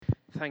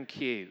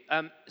Thank you.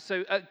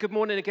 Good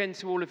morning again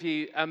to all of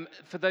you.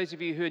 For those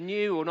of you who are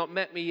new or not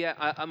met me yet,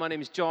 my name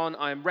is John.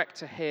 I am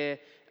rector here.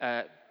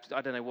 I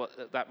don't know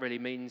what that really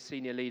means,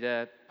 senior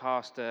leader,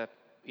 pastor,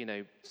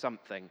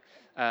 something.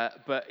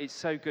 But it's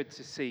so good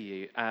to see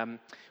you.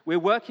 We're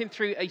working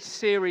through a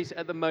series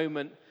at the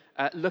moment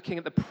looking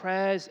at the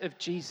prayers of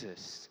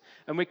Jesus.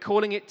 And we're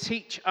calling it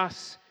Teach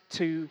Us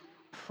to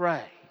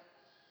Pray.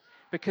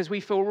 Because we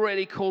feel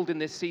really called in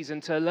this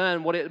season to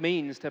learn what it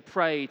means to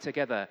pray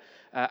together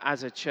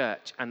as a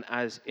church and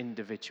as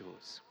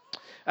individuals.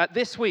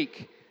 This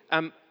week,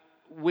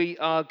 we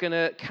are going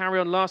to carry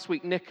on. Last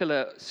week,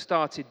 Nicola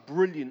started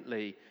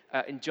brilliantly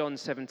in John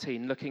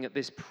 17, looking at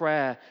this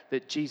prayer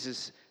that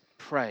Jesus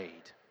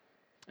prayed.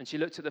 And she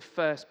looked at the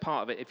first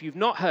part of it. If you've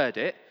not heard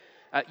it,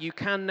 you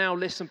can now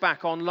listen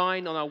back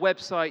online on our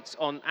websites,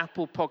 on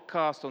Apple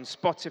Podcasts, on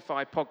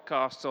Spotify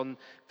Podcasts, on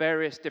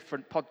various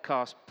different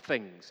podcast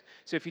things.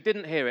 So if you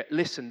didn't hear it,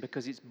 listen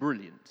because it's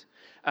brilliant.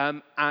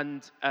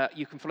 And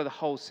you can follow the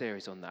whole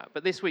series on that.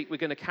 But this week we're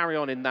going to carry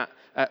on in that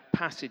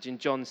passage in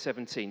John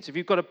 17. So if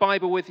you've got a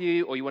Bible with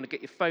you or you want to get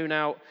your phone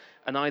out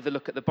and either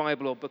look at the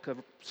Bible or book a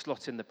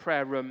slot in the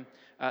prayer room,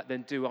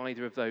 then do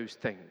either of those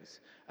things.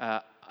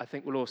 I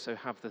think we'll also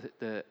have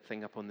the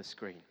thing up on the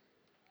screen.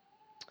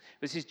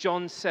 This is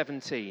John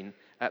 17,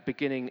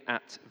 beginning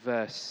at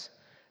verse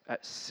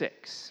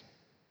 6.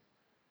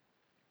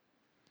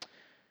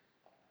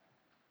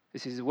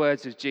 This is the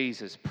words of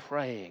Jesus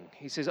praying.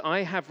 He says,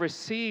 I have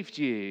revealed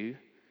you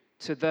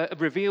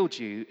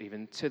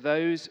even to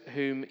those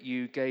whom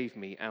you gave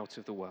me out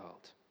of the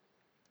world.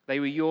 They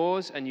were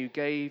yours and you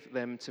gave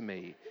them to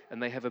me, and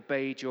they have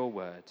obeyed your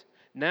word.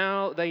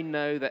 Now they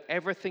know that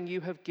everything you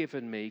have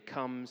given me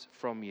comes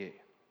from you.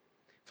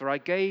 For I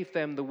gave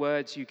them the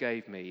words you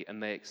gave me,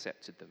 and they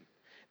accepted them.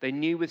 They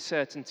knew with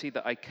certainty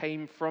that I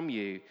came from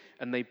you,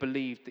 and they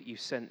believed that you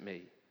sent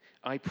me.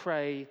 I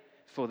pray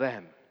for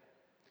them.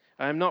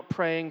 I am not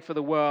praying for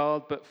the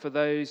world, but for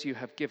those you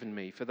have given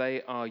me, for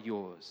they are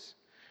yours.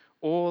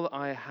 All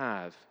I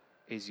have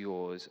is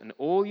yours, and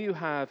all you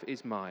have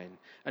is mine,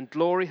 and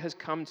glory has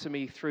come to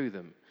me through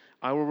them.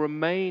 I will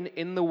remain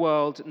in the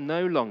world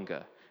no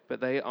longer, but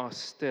they are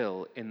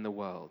still in the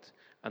world,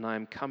 and I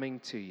am coming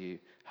to you.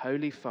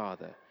 Holy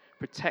Father,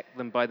 protect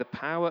them by the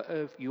power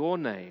of your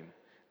name,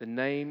 the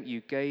name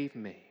you gave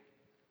me,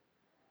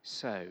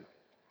 so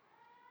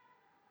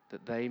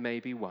that they may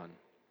be one,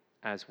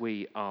 as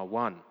we are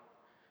one.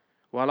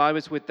 While I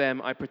was with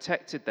them, I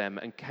protected them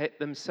and kept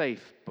them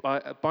safe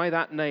by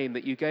that name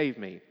that you gave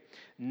me.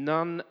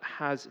 None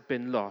has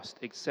been lost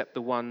except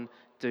the one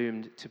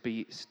doomed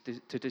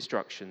to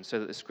destruction, so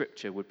that the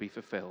scripture would be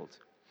fulfilled.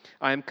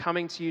 I am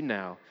coming to you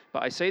now,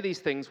 but I say these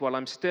things while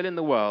I'm still in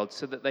the world,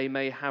 so that they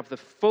may have the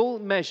full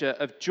measure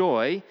of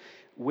joy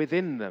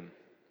within them.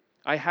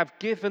 I have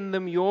given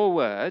them your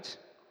word,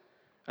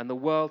 and the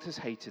world has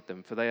hated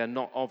them, for they are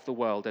not of the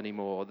world any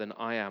more than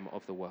I am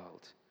of the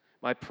world.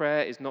 My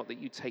prayer is not that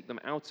you take them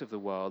out of the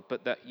world,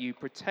 but that you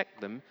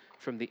protect them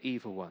from the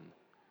evil one.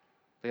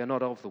 They are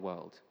not of the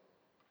world,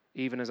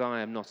 even as I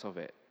am not of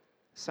it.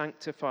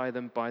 Sanctify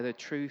them by the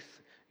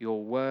truth.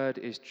 Your word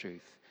is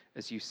truth.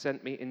 As you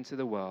sent me into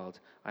the world,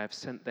 I have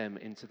sent them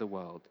into the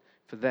world.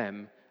 For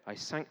them I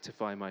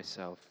sanctify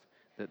myself,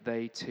 that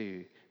they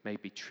too may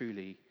be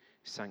truly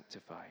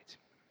sanctified.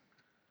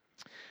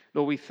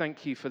 Lord, we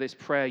thank you for this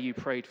prayer you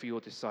prayed for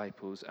your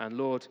disciples. And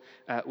Lord,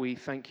 we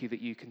thank you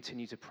that you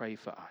continue to pray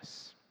for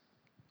us.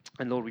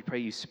 And Lord, we pray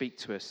you speak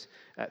to us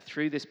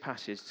through this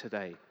passage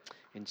today.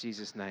 In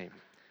Jesus' name,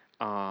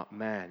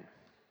 amen.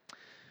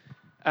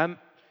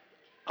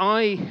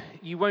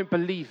 You won't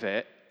believe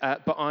it,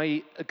 but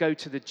I go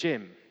to the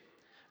gym,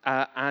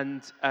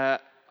 and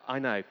I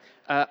know.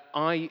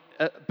 I've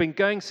been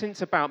going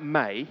since about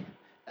May,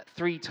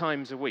 3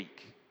 times a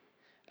week,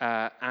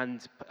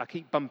 and I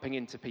keep bumping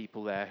into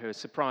people there who are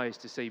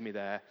surprised to see me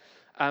there.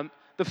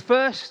 The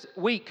first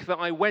week that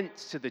I went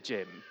to the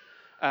gym,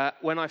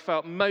 when I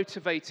felt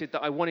motivated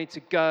that I wanted to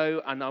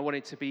go and I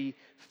wanted to be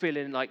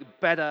feeling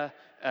like better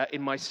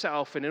in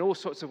myself and in all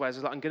sorts of ways, I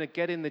was like, I'm going to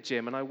get in the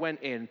gym, and I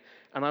went in,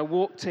 and I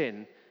walked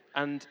in.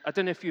 And I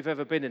don't know if you've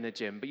ever been in a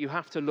gym, but you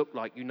have to look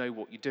like you know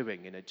what you're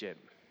doing in a gym.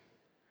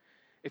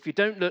 If you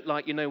don't look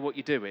like you know what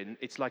you're doing,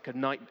 it's like a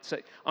nightmare. So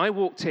I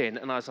walked in,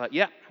 and I was like,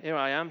 yeah, here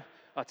I am.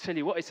 I'll tell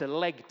you what, it's a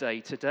leg day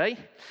today.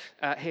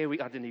 I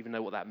didn't even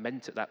know what that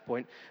meant at that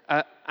point.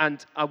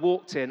 And I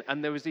walked in,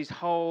 and there was this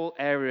whole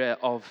area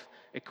of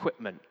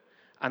equipment.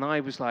 And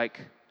I was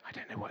like, I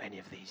don't know what any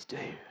of these do.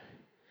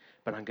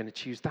 But I'm going to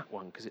choose that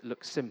one because it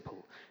looks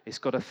simple. It's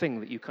got a thing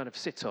that you kind of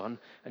sit on,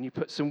 and you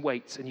put some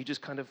weights, and you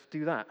just kind of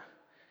do that.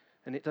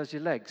 And it does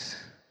your legs,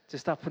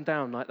 just up and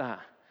down like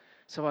that.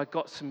 So I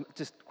got some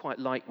just quite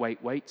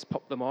lightweight weights,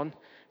 popped them on,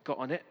 got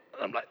on it,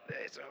 and I'm like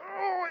this.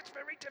 Oh, it's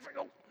very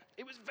difficult.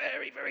 It was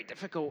very, very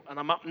difficult. And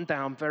I'm up and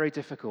down, very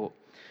difficult.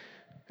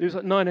 It was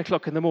like 9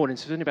 o'clock in the morning,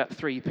 so there's only about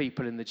 3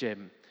 people in the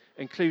gym,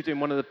 including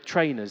one of the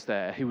trainers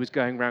there who was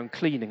going around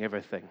cleaning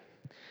everything.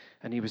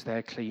 And he was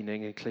there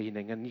cleaning,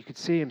 and you could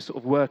see him sort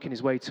of working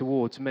his way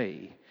towards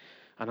me.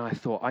 And I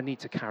thought, I need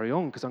to carry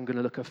on because I'm going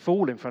to look a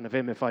fool in front of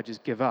him if I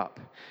just give up.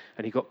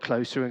 And he got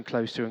closer and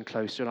closer and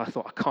closer. And I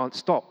thought, I can't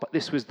stop. But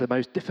this was the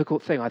most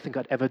difficult thing I think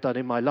I'd ever done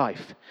in my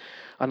life.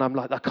 And I'm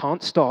like, I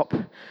can't stop.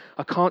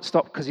 I can't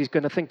stop because he's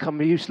going to think I'm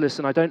useless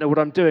and I don't know what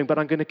I'm doing, but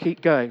I'm going to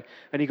keep going.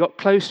 And he got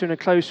closer and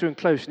closer and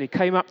closer. And he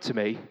came up to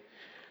me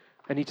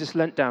and he just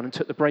leant down and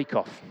took the brake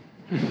off.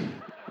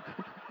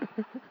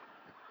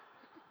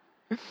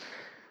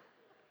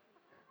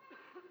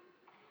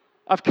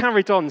 I've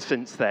carried on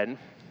since then,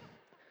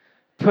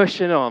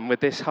 pushing on with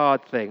this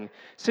hard thing.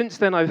 Since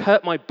then, I've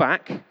hurt my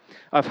back,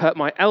 I've hurt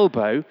my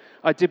elbow,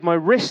 I did my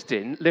wrist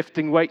in,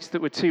 lifting weights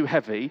that were too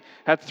heavy,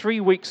 had 3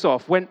 weeks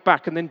off, went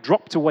back and then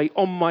dropped a weight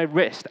on my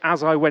wrist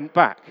as I went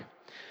back.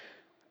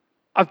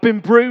 I've been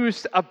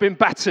bruised, I've been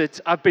battered,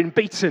 I've been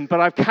beaten, but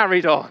I've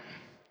carried on.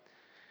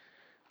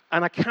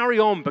 And I carry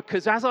on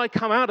because as I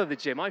come out of the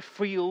gym, I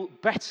feel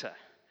better.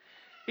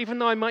 Even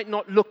though I might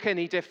not look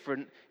any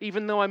different,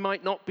 even though I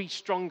might not be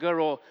stronger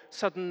or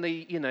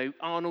suddenly,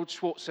 Arnold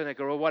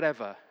Schwarzenegger or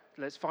whatever.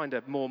 Let's find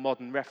a more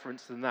modern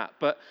reference than that.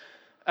 But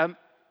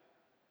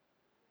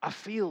I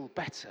feel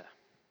better.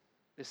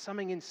 There's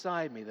something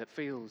inside me that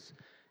feels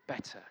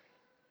better.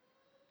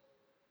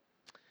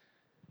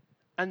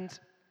 And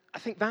I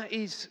think that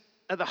is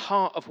at the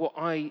heart of what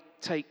I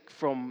take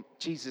from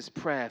Jesus'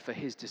 prayer for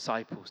his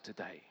disciples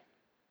today.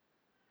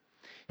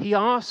 He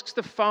asks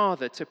the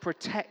Father to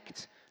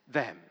protect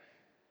them.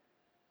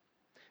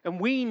 And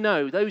we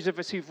know, those of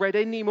us who've read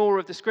any more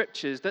of the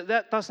scriptures,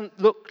 that doesn't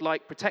look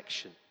like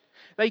protection.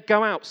 They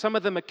go out, some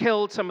of them are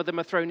killed, some of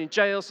them are thrown in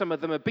jail, some of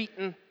them are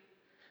beaten,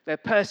 they're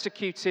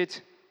persecuted,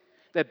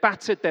 they're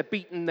battered, they're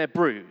beaten, they're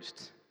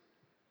bruised.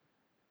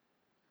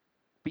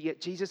 But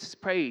yet Jesus has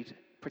prayed,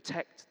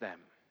 protect them.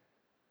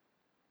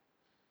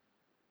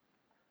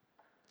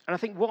 And I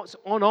think what's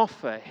on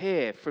offer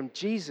here from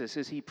Jesus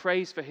as he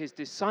prays for his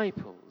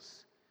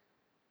disciples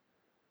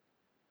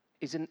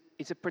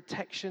is a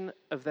protection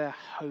of their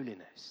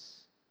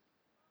holiness.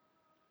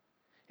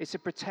 It's a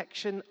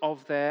protection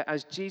of their,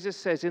 as Jesus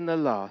says in the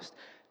last,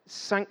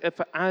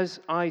 for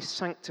as I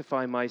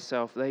sanctify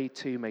myself, they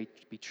too may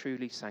be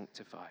truly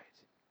sanctified.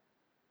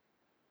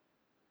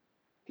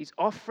 He's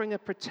offering a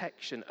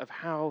protection of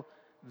how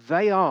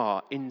they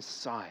are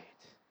inside,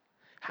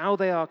 how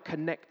they are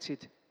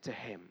connected to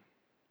him.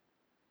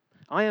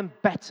 I am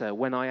better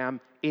when I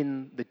am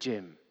in the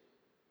gym.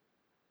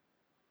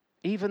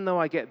 Even though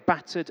I get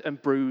battered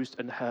and bruised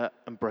and hurt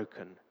and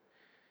broken,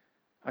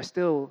 I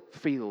still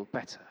feel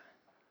better.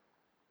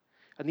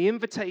 And the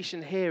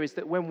invitation here is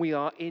that when we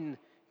are in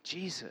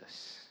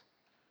Jesus,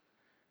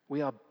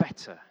 we are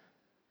better.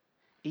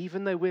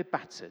 Even though we're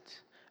battered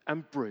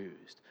and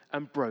bruised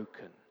and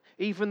broken,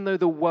 even though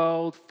the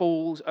world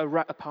falls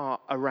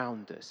apart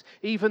around us,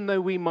 even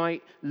though we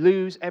might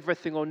lose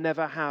everything or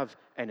never have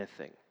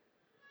anything,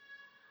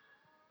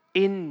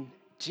 in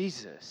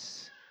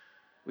Jesus,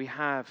 we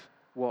have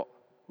what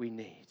we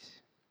need.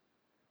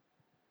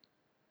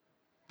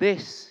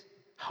 This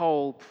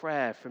whole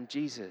prayer from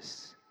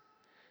Jesus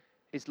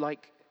is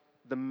like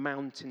the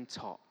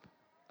mountaintop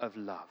of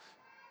love.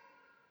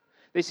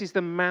 This is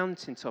the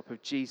mountaintop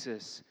of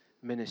Jesus'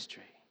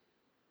 ministry.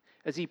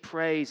 As he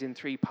prays in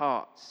 3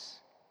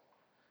 parts.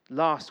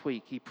 Last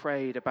week, he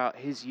prayed about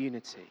his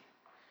unity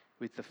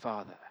with the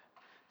Father.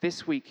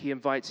 This week, he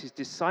invites his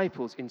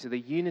disciples into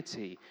the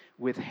unity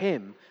with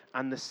him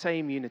and the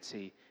same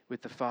unity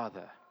with the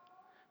Father.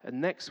 And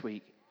next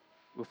week,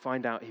 we'll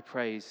find out he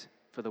prays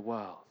for the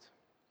world.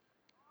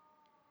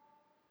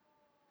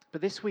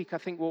 But this week, I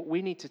think what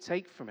we need to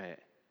take from it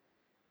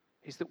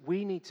is that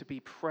we need to be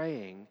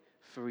praying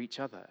for each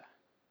other.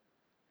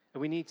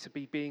 And we need to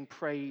be being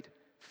prayed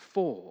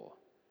for.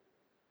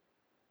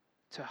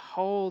 To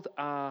hold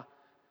our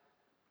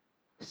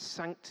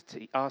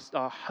sanctity,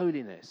 our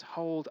holiness,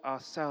 hold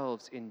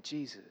ourselves in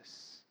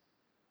Jesus.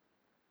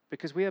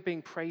 Because we are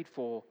being prayed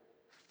for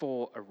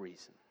a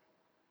reason.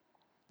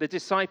 The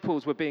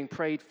disciples were being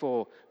prayed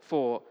for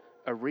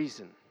a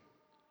reason.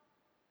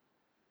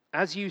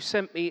 As you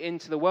sent me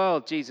into the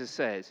world, Jesus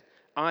says,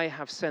 I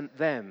have sent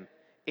them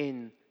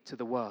into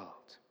the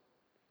world.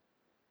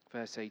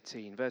 Verse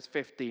 18. Verse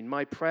 15,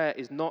 my prayer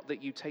is not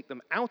that you take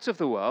them out of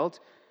the world,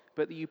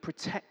 but that you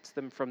protect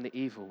them from the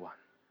evil one.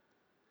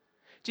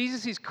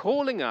 Jesus is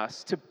calling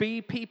us to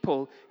be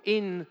people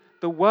in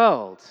the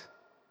world.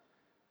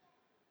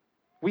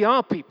 We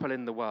are people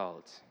in the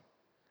world.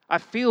 I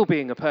feel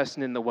being a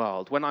person in the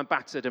world when I'm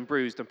battered and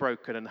bruised and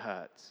broken and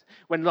hurt,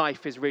 when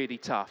life is really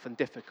tough and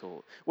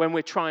difficult, when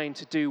we're trying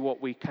to do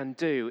what we can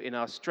do in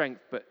our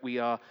strength, but we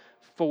are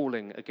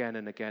falling again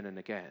and again and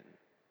again.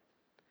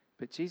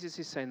 But Jesus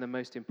is saying the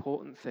most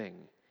important thing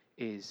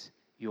is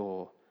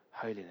your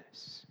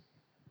holiness.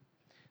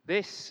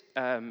 This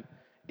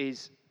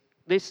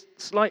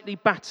slightly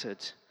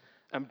battered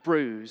and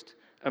bruised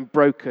and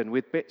broken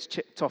with bits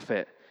chipped off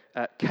it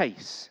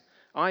case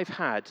I've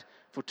had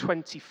for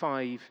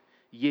 25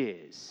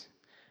 years.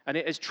 And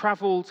it has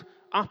traveled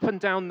up and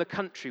down the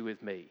country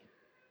with me.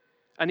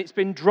 And it's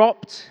been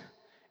dropped,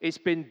 it's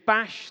been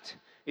bashed,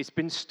 it's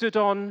been stood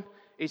on,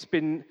 it's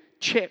been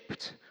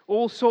chipped.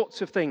 All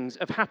sorts of things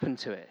have happened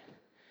to it.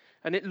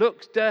 And it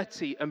looks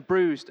dirty and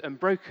bruised and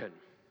broken.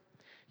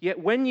 Yet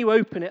when you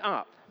open it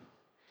up,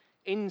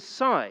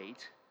 inside,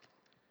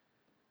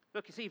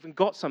 look, it's even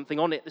got something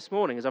on it this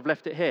morning as I've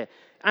left it here.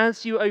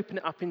 As you open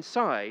it up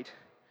inside,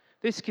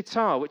 this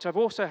guitar, which I've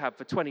also had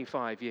for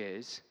 25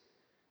 years,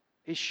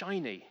 is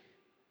shiny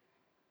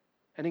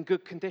and in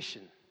good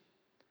condition.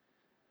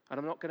 And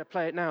I'm not going to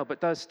play it now,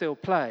 but does still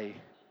play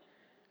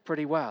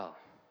pretty well.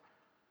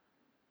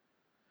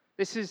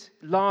 This has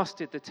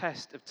lasted the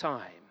test of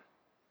time.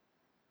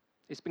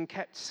 It's been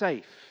kept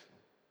safe.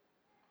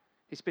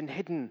 It's been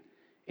hidden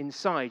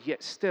inside,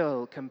 yet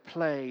still can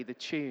play the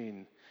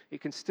tune. It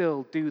can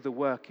still do the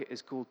work it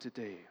is called to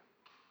do.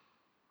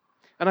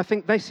 And I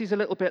think this is a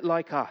little bit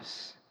like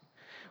us.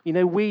 You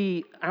know,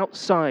 we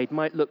outside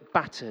might look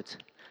battered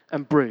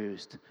and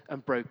bruised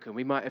and broken.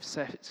 We might have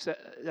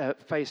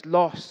faced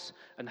loss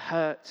and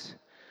hurt.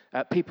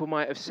 People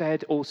might have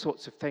said all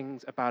sorts of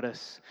things about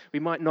us. We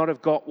might not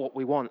have got what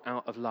we want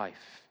out of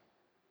life.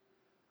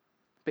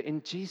 But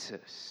in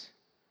Jesus,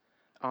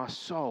 our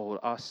soul,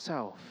 our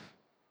self,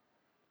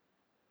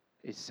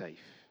 is safe.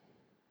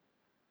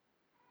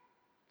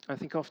 I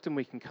think often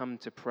we can come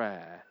to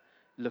prayer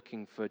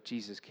looking for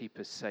Jesus keep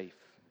us safe.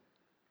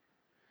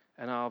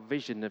 And our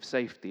vision of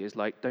safety is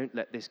like, don't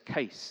let this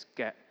case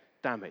get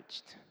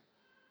damaged.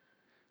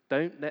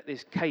 Don't let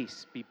this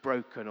case be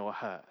broken or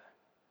hurt.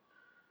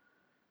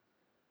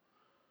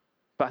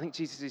 But I think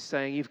Jesus is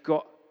saying you've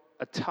got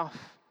a tough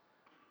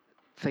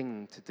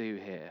thing to do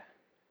here,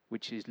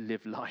 which is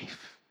live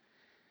life.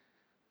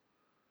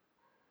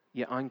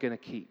 Yet I'm going to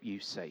keep you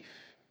safe.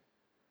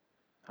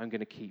 I'm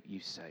going to keep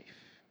you safe.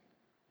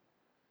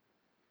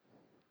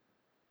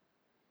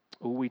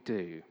 All we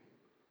do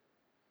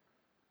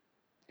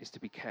is to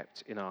be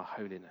kept in our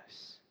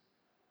holiness.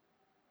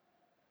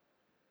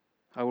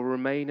 I will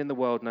remain in the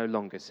world no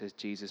longer, says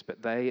Jesus,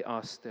 but they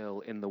are still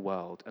in the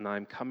world, and I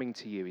am coming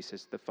to you, he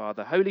says to the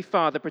Father. Holy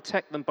Father,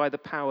 protect them by the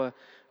power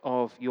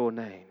of your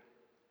name.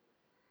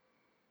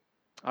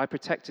 I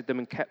protected them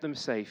and kept them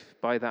safe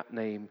by that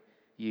name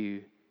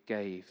you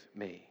gave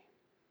me.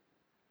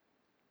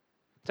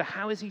 So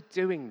how is he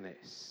doing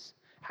this?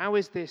 How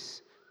is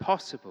this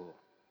possible?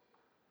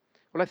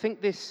 Well, I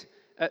think this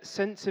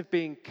sense of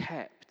being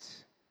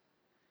kept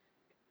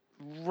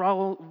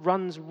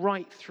runs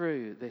right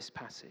through this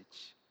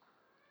passage.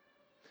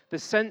 The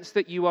sense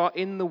that you are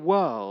in the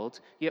world,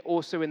 yet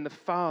also in the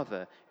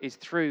Father, is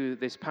through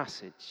this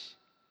passage.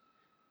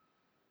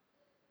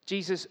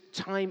 Jesus,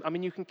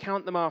 you can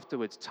count them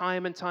afterwards.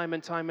 Time and time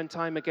and time and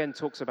time again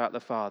talks about the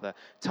Father.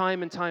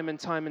 Time and time and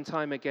time and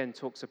time again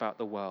talks about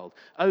the world.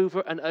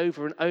 Over and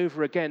over and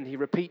over again, he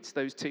repeats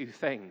those two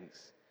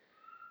things.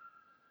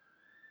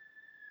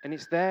 And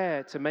it's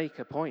there to make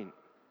a point.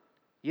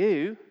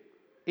 You,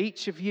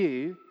 each of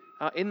you,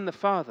 are in the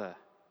Father.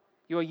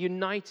 You are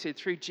united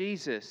through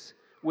Jesus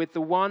with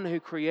the one who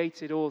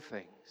created all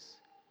things,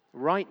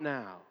 right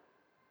now,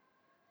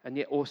 and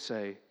yet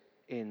also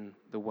in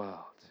the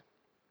world.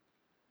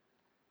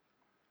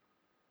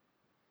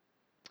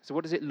 So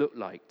what does it look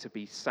like to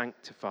be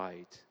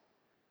sanctified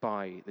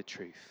by the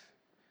truth?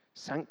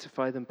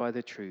 Sanctify them by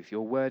the truth.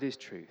 Your word is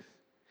truth.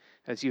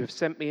 As you have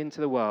sent me into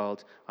the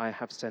world, I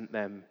have sent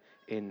them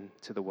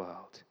into the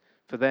world.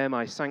 For them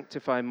I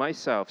sanctify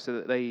myself, so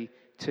that they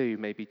too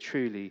may be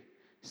truly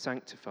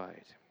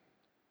sanctified.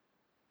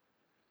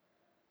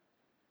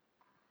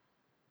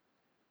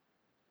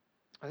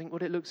 I think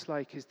what it looks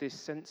like is this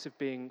sense of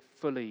being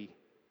fully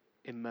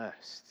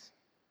immersed.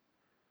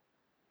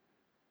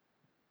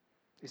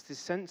 It's this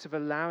sense of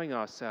allowing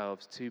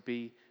ourselves to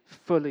be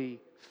fully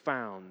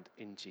found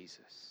in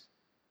Jesus.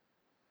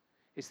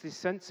 It's this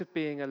sense of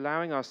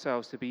allowing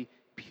ourselves to be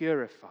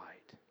purified.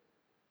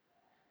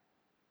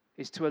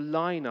 It's to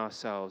align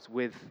ourselves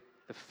with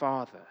the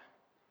Father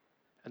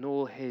and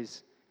all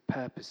his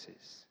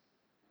purposes.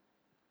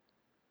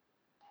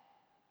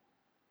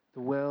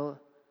 The will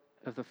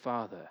of the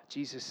Father.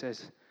 Jesus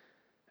says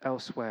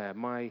elsewhere,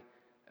 my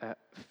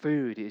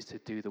food is to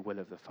do the will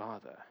of the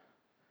Father.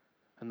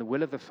 And the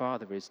will of the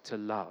Father is to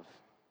love.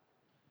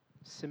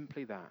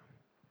 Simply that.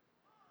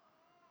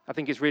 I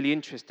think it's really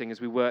interesting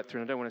as we work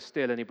through, and I don't want to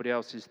steal anybody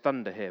else's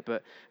thunder here,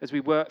 but as we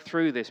work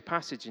through this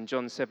passage in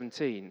John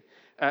 17,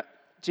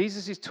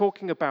 Jesus is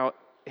talking about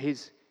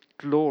his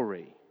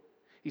glory.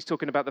 He's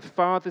talking about the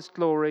Father's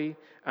glory,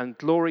 and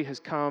glory has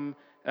come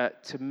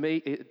to me.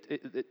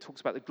 It talks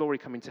about the glory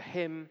coming to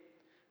him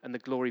and the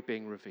glory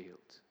being revealed.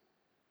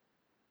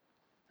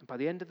 And by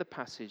the end of the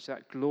passage,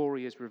 that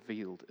glory is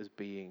revealed as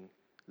being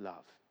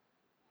love.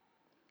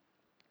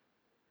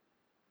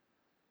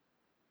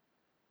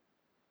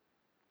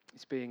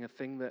 It's being a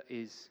thing that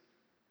is,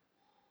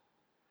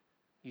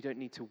 you don't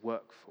need to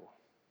work for.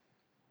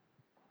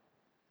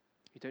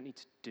 You don't need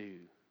to do.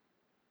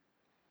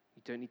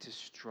 You don't need to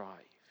strive.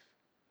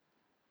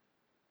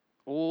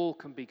 All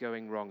can be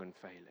going wrong and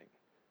failing,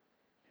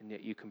 and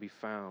yet you can be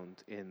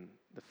found in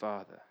the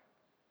Father.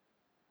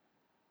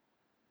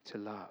 To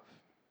love.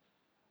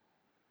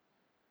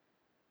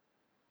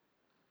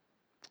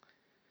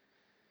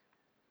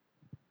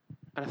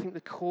 And I think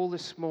the call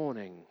this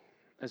morning,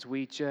 as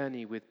we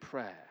journey with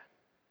prayer,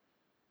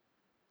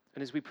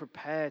 and as we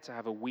prepare to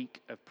have a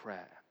week of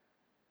prayer,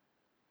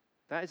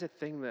 that is a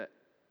thing that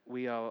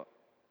we are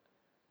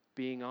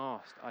being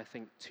asked, I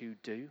think, to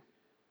do.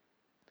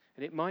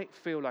 And it might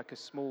feel like a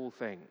small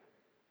thing.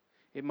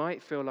 It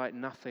might feel like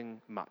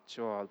nothing much,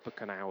 or I'll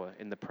book an hour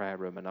in the prayer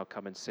room and I'll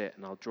come and sit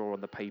and I'll draw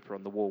on the paper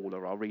on the wall,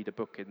 or I'll read a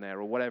book in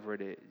there, or whatever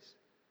it is.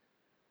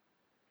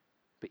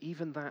 But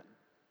even that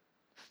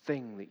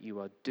thing that you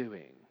are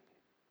doing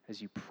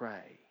as you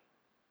pray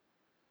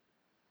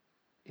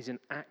is an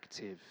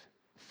active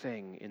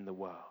thing in the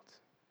world.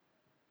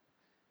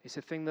 It's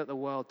a thing that the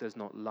world does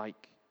not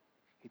like,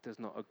 it does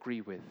not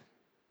agree with.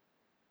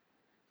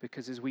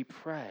 Because as we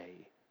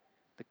pray,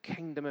 the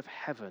kingdom of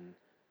heaven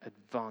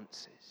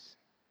advances.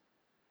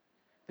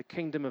 The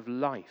kingdom of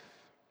life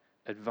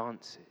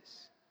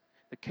advances.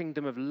 The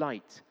kingdom of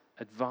light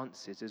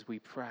advances as we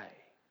pray.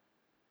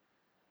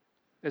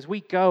 As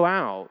we go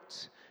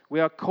out, we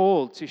are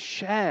called to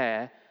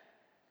share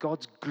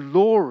God's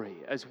glory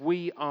as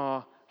we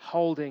are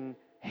holding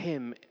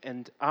him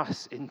and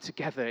us in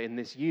together in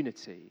this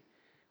unity.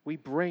 We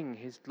bring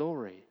his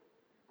glory,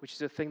 which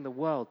is a thing the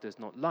world does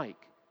not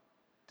like,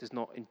 does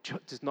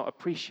not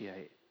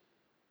appreciate,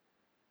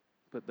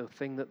 but the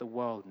thing that the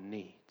world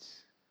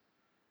needs.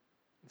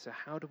 And so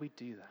how do we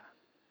do that?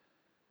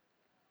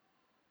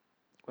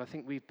 Well, I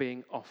think we're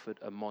being offered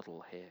a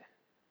model here.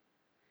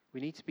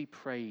 We need to be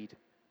prayed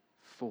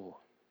for.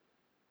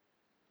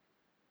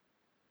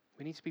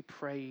 We need to be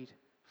prayed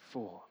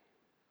for.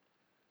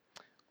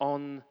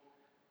 On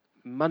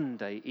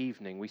Monday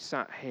evening, we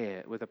sat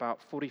here with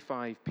about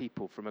 45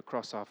 people from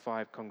across our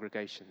 5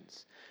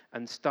 congregations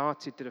and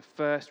started the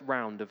first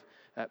round of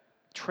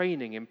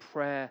training in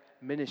prayer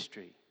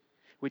ministry,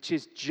 which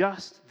is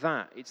just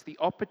that. It's the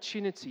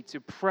opportunity to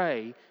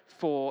pray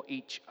for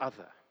each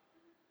other,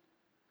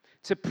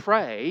 to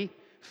pray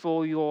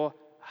for your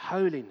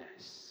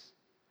holiness.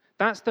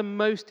 That's the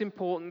most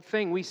important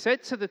thing. We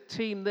said to the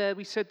team there,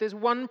 we said, there's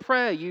one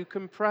prayer you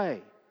can pray.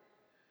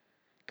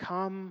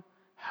 Come,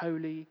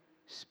 Holy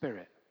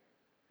Spirit,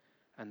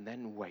 and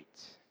then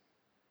wait.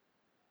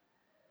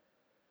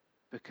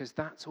 Because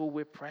that's all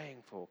we're praying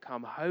for.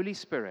 Come, Holy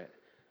Spirit,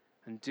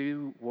 and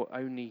do what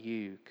only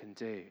you can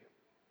do.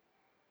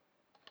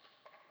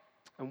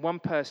 And one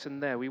person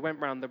there, we went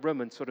round the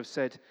room and sort of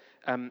said,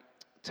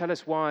 tell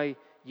us why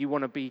you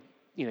want to be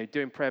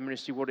doing prayer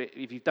ministry,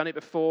 if you've done it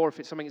before, if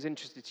it's something that's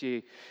interested to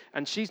you.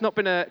 And she's not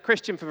been a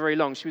Christian for very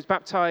long. She was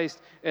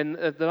baptized in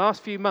the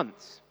last few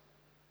months.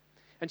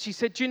 And she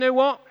said, do you know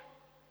what?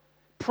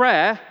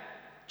 Prayer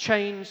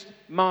changed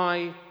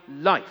my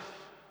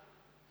life.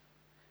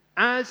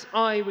 As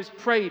I was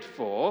prayed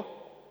for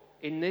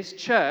in this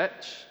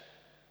church,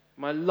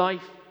 my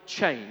life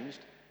changed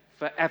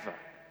forever.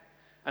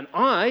 And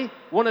I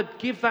want to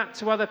give that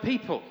to other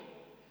people.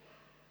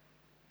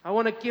 I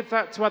want to give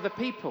that to other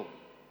people.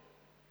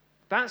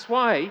 That's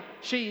why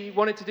she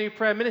wanted to do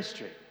prayer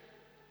ministry.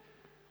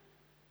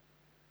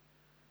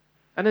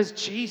 And as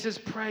Jesus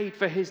prayed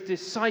for his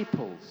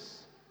disciples,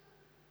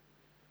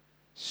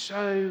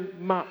 so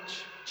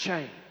much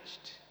changed.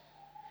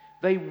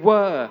 They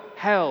were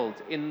held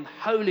in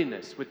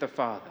holiness with the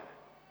Father.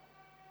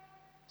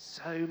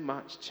 So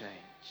much changed.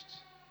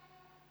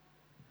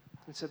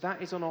 And so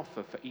that is on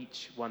offer for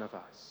each one of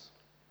us.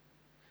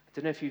 I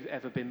don't know if you've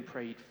ever been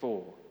prayed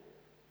for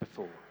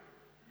before.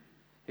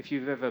 If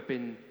you've ever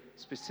been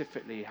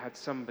specifically had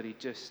somebody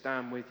just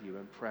stand with you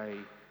and pray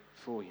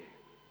for you.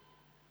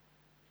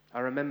 I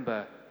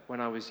remember when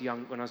I was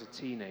young, when I was a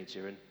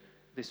teenager, and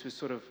this was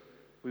sort of,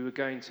 we were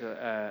going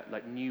to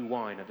like New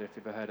Wine, I don't know if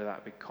you've ever heard of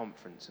that big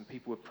conference, and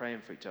people were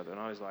praying for each other, and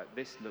I was like,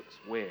 this looks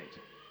weird.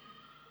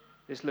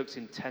 This looks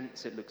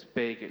intense, it looks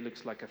big, it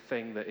looks like a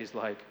thing that is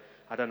like,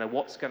 I don't know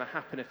what's going to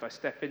happen if I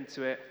step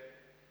into it.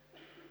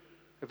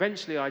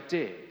 Eventually I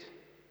did.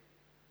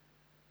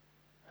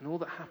 And all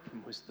that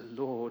happened was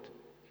the Lord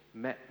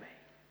met me.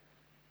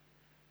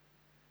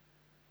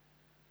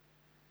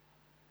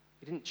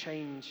 He didn't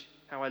change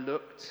how I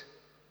looked.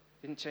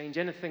 He didn't change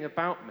anything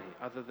about me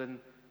other than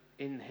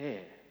in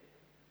here.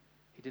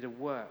 He did a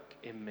work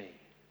in me.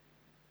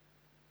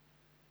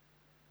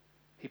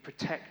 He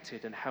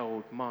protected and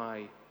held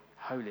my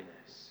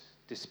holiness.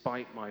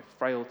 Despite my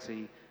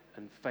frailty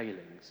and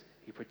failings,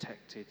 he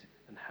protected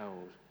and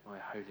held my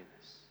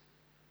holiness.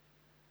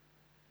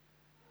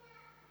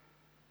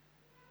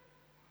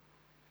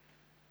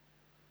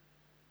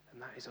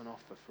 And that is on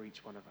offer for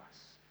each one of us.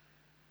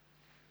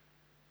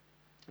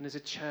 And as a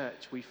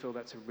church, we feel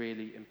that's a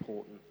really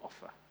important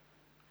offer.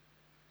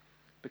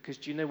 Because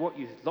do you know what?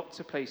 There's lots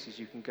of places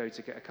you can go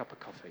to get a cup of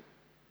coffee.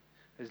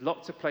 There's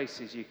lots of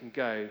places you can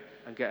go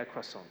and get a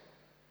croissant.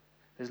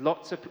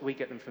 We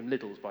get them from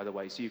Lidl's, by the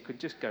way, so you can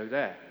just go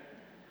there.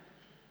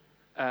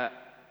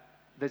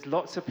 There's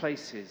lots of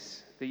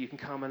places that you can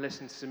come and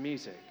listen to some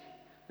music.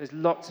 There's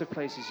lots of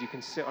places you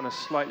can sit on a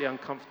slightly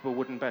uncomfortable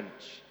wooden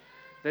bench.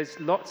 There's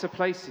lots of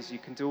places you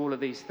can do all of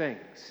these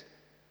things.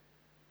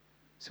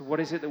 So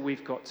what is it that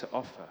we've got to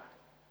offer?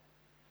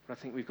 Well, I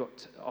think we've got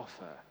to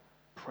offer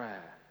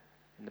prayer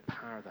in the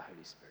power of the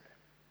Holy Spirit.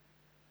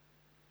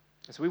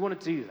 And so we want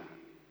to do that.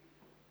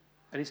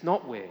 And it's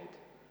not weird.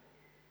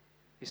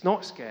 It's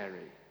not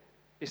scary.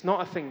 It's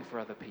not a thing for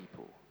other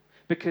people.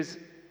 Because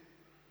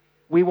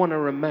we want to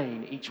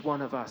remain, each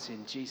one of us,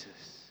 in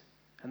Jesus.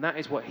 And that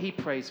is what he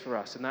prays for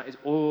us. And that is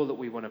all that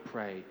we want to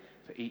pray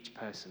for each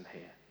person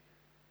here.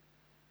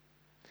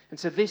 And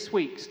so this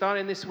week,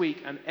 starting this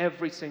week and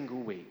every single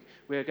week,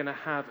 we are going to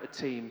have a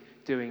team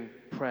doing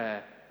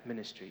prayer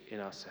ministry in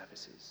our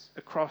services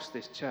across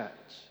this church.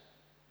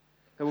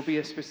 There will be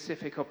a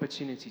specific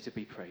opportunity to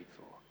be prayed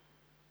for.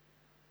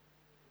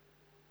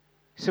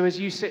 So as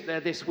you sit there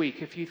this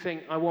week, if you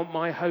think, I want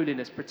my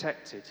holiness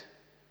protected,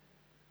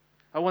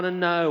 I want to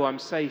know I'm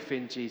safe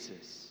in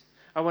Jesus,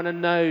 I want to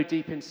know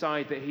deep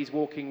inside that he's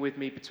walking with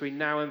me between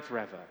now and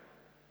forever,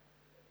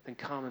 then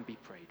come and be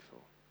prayed for.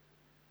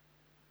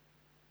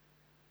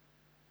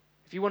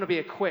 If you want to be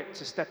equipped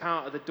to step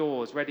out of the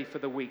doors ready for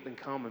the week, then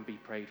come and be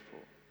prayed for.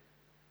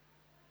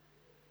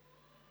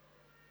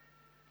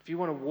 If you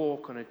want to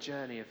walk on a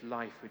journey of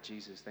life with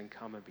Jesus, then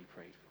come and be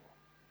prayed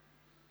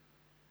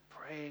for.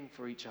 Praying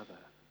for each other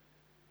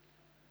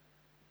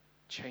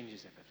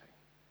changes everything.